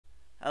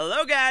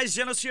Hello guys,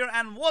 Janos here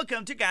and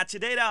welcome to Gacha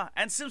Data.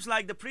 And seems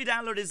like the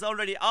pre-download is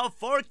already up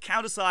for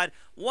Counterside,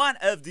 one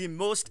of the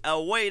most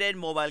awaited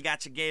mobile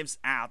gacha games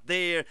out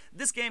there.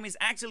 This game is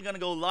actually gonna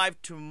go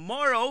live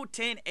tomorrow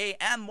 10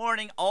 a.m.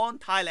 morning on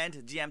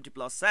Thailand GMT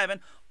plus 7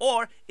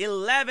 or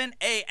 11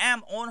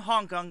 a.m. on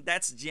Hong Kong,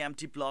 that's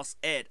GMT plus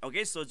 8.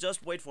 Okay, so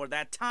just wait for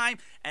that time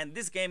and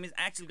this game is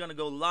actually gonna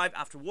go live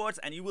afterwards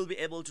and you will be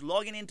able to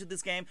log in into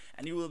this game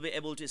and you will be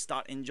able to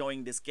start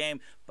enjoying this game.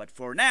 But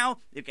for now,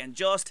 you can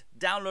just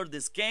download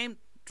this game.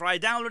 Try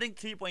downloading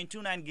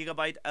 3.29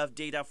 gigabyte of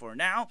data for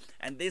now,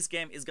 and this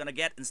game is gonna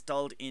get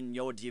installed in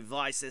your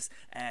devices,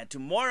 and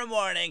tomorrow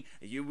morning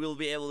you will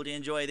be able to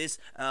enjoy this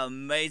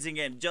amazing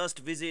game. Just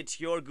visit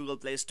your Google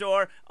Play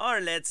Store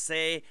or let's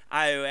say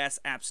iOS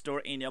App Store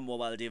in your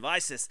mobile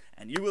devices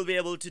and you will be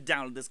able to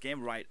download this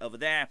game right over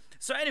there.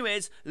 So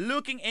anyways,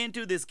 looking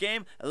into this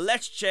game,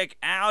 let's check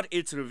out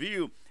its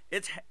review.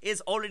 It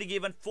is already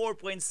given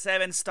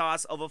 4.7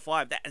 stars over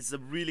 5. That is a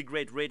really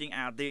great rating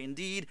out there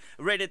indeed.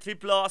 Rated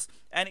 3+,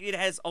 and it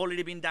has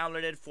already been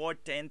downloaded for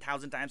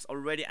 10,000 times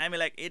already. I mean,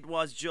 like, it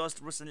was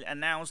just recently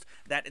announced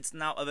that it's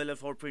now available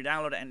for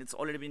pre-download and it's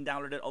already been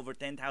downloaded over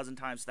 10,000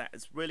 times. That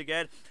is really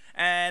good.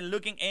 And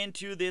looking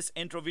into this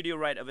intro video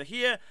right over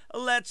here,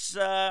 let's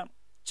check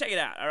it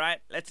out. All right,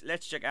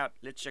 let's check out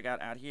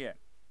out here.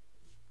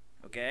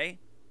 Okay.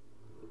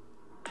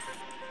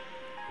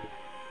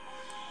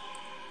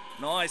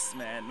 Nice,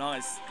 man,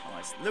 nice.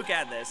 Look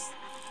at this.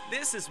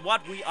 This is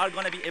what we are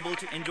gonna be able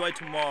to enjoy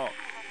tomorrow.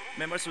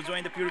 Members who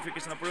join the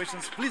purification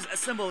operations, please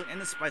assemble in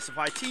the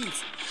specified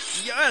teams.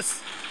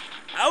 Yes!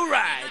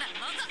 Alright!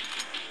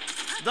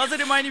 Does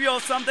it remind you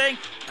of something?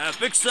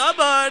 Epic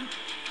 7!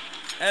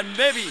 And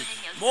maybe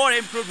more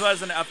improved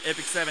version of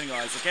Epic 7,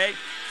 guys, okay?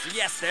 So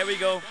yes, there we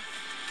go.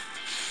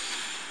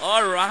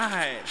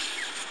 Alright.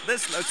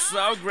 This looks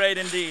so great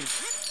indeed.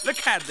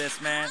 Look at this,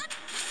 man.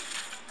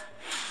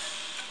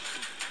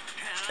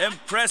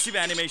 Impressive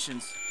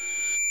animations.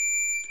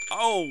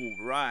 Oh,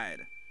 right.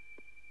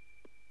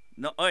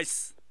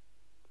 Nice.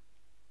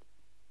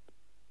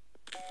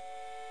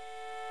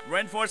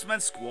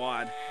 Reinforcement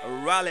squad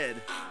rallied.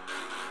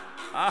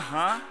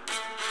 Uh-huh.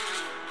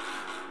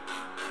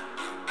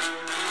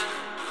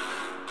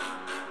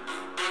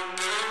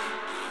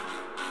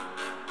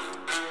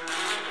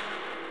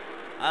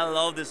 I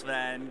love this,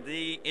 man.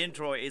 The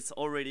intro is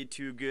already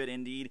too good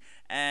indeed,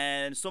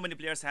 and so many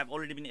players have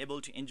already been able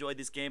to enjoy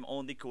this game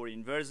on the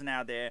Korean version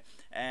out there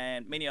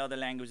and many other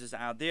languages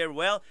out there.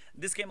 Well,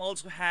 this game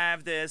also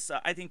have this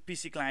I think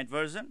PC client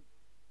version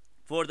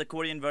for the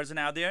Korean version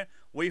out there.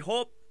 We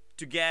hope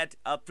to get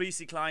a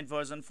PC client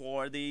version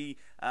for the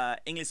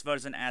English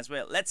version as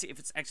well. Let's see if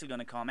it's actually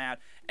gonna come out.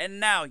 And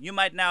now you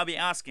might now be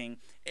asking,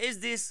 is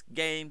this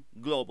game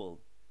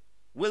global?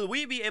 Will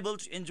we be able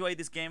to enjoy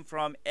this game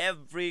from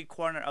every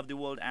corner of the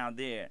world out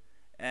there?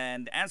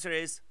 And the answer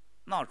is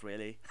not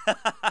really.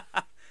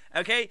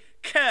 Okay,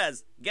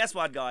 cause guess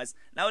what, guys?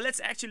 Now let's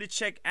actually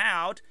check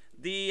out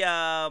the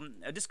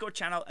Discord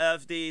channel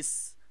of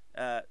this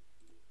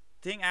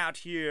thing out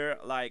here.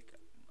 Like,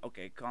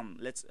 okay, come,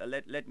 let's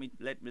let me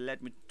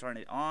turn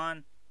it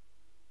on.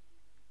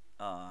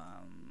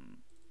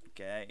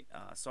 Okay,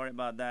 sorry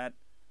about that.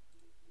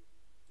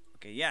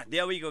 Okay, yeah,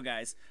 there we go,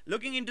 guys.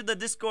 Looking into the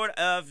Discord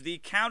of the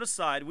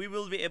Counterside, we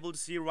will be able to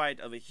see right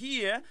over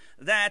here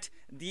that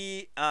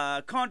the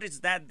countries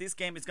that this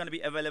game is going to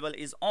be available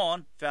is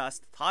on.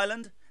 First,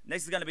 Thailand.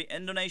 Next is going to be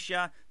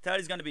Indonesia. Third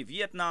is going to be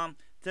Vietnam.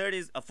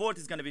 Fourth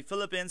is going to be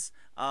Philippines.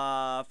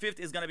 Fifth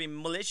is going to be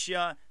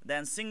Malaysia.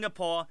 Then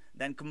Singapore.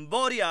 Then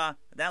Cambodia.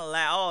 Then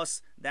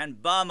Laos. Then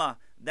Burma.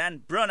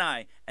 Then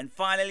Brunei, and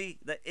finally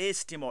the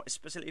East Timor,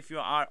 especially if you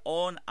are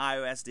on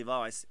iOS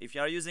device. If you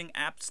are using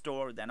App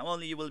Store, then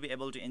only you will be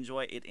able to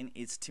enjoy it in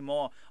East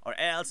Timor, or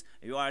else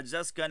you are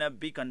just gonna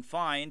be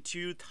confined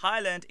to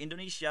Thailand,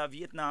 Indonesia,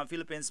 Vietnam,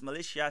 Philippines,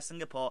 Malaysia,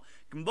 Singapore,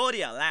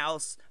 Cambodia,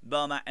 Laos,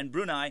 Burma, and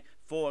Brunei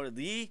for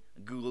the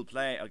Google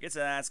Play. Okay,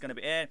 so that's gonna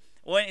be it.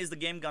 When is the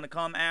game gonna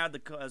come out?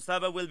 The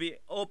server will be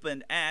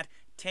opened at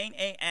 10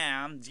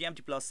 a.m.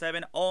 GMT plus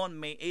 7 on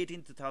May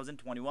 18,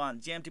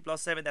 2021. GMT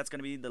plus 7, that's going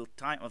to be the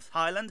time of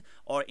Thailand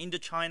or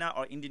Indochina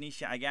or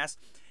Indonesia, I guess.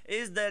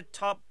 Is the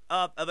top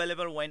up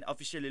available when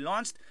officially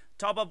launched?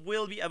 Top up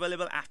will be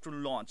available after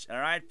launch.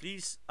 Alright,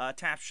 please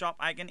tap shop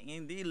icon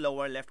in the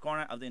lower left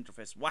corner of the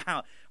interface.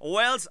 Wow,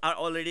 whales are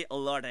already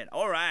alerted.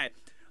 Alright,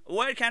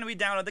 where can we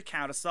download the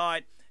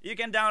Counterside? You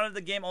can download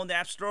the game on the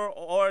App Store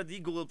or the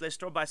Google Play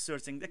Store by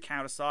searching the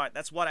Counterside.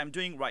 That's what I'm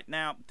doing right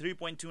now.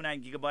 3.29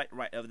 gigabyte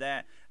right over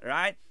there.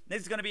 Right?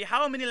 Next is going to be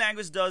how many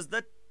languages does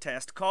the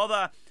test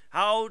cover?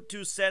 How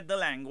to set the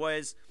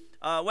language?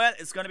 Well,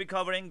 it's going to be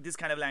covering this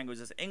kind of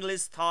languages.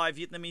 English, Thai,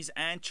 Vietnamese,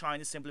 and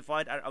Chinese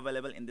Simplified are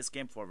available in this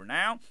game for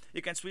now.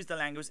 You can switch the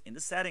language in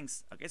the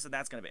settings. Okay, so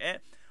that's going to be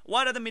it.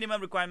 What are the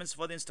minimum requirements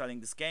for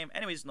installing this game?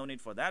 Anyways, no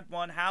need for that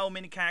one. How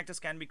many characters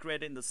can be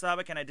created in the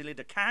server? Can I delete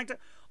a character?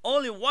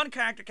 Only one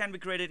character can be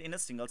created in a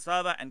single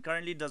server and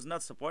currently does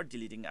not support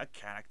deleting a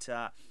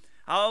character.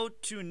 How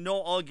to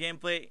know all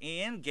gameplay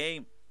in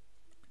game?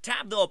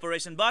 tap the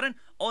operation button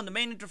on the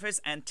main interface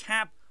and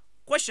tap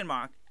question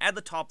mark at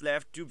the top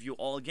left to view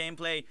all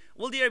gameplay.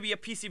 Will there be a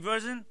PC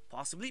version?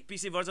 Possibly.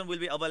 PC version will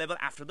be available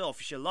after the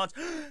official launch.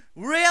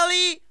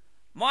 Really?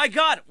 My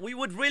god, we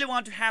would really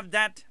want to have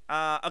that,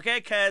 okay,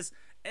 because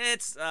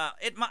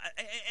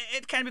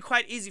it can be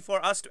quite easy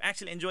for us to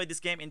actually enjoy this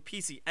game in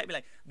PC. I mean,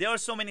 like, there are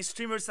so many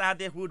streamers out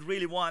there who would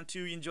really want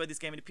to enjoy this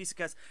game in PC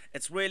because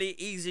it's really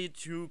easy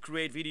to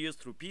create videos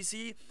through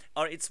PC,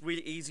 or it's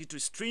really easy to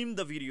stream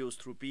the videos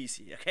through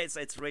PC. Okay,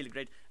 so it's really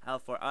great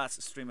help for us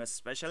streamers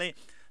especially.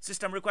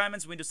 System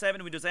requirements: Windows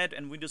 7, Windows 8,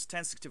 and Windows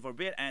 10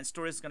 64-bit, and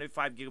storage is going to be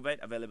 5 GB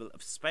available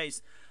of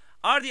space.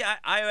 Are the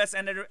iOS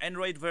and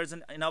Android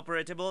version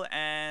inoperable?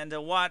 And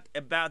what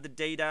about the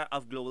data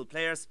of global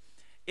players?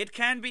 It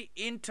can be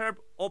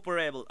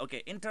interoperable.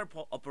 Okay,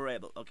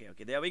 interoperable. Okay,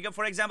 there we go.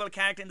 For example, a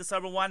character in the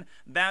server 1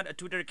 bound a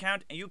Twitter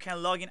account, and you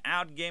can log in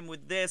out game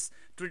with this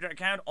Twitter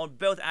account on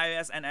both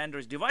iOS and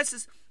Android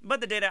devices,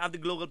 but the data of the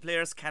global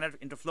players cannot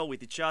interflow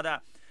with each other.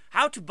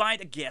 How to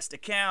bind a guest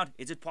account?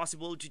 Is it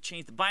possible to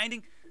change the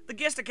binding? The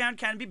guest account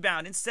can be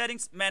bound in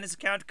settings, manage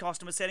account,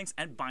 customer settings,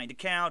 and bind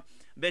account.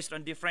 Based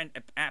on different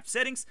app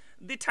settings,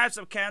 the types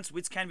of accounts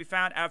which can be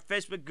found are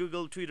Facebook,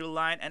 Google, Twitter,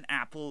 Line, and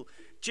Apple.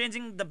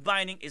 Changing the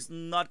binding is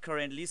not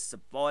currently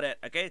supported.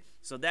 Okay,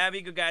 so there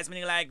we go, guys.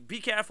 Meaning, like, be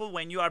careful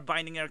when you are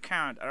binding your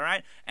account. All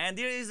right, and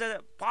there is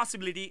a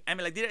possibility. I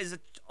mean, like, there is an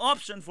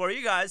option for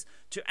you guys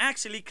to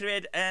actually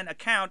create an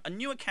account, a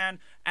new account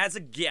as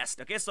a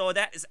guest. Okay, so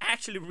that is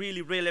actually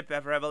really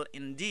preferable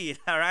indeed.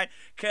 All right,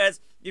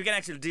 because you can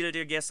actually delete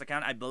your guest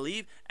account, I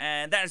believe,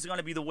 and that is going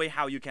to be the way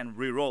how you can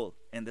re-roll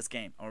in this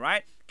game. All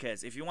right,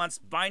 because if you want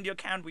to bind your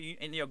account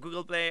in your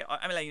Google Play, or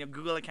I mean, like, your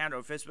Google account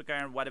or Facebook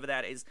account, whatever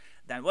that is,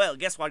 then, well,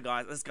 guess what,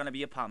 guys? It's going to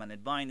be a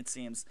permanent bind, it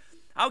seems.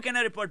 How can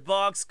I report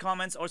bugs,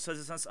 comments, or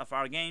suggestions of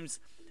our games?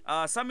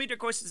 Submit your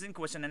questions in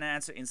question and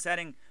answer in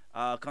setting.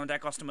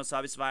 Contact customer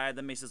service via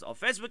the message of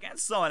Facebook, and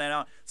so on and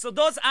on. So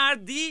those are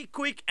the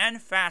quick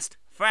and fast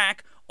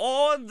fact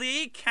on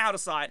the counter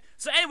side.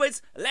 So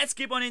anyways, let's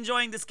keep on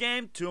enjoying this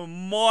game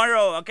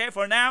tomorrow. Okay,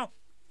 for now,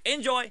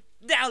 enjoy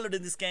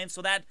downloading this game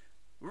so that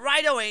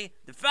right away,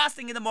 the first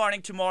thing in the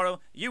morning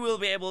tomorrow, you will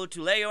be able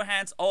to lay your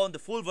hands on the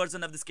full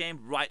version of this game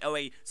right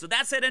away. So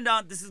that's it and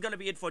done. This is gonna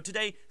be it for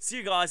today. See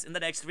you guys in the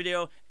next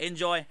video.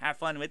 Enjoy, have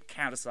fun with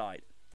Counterside.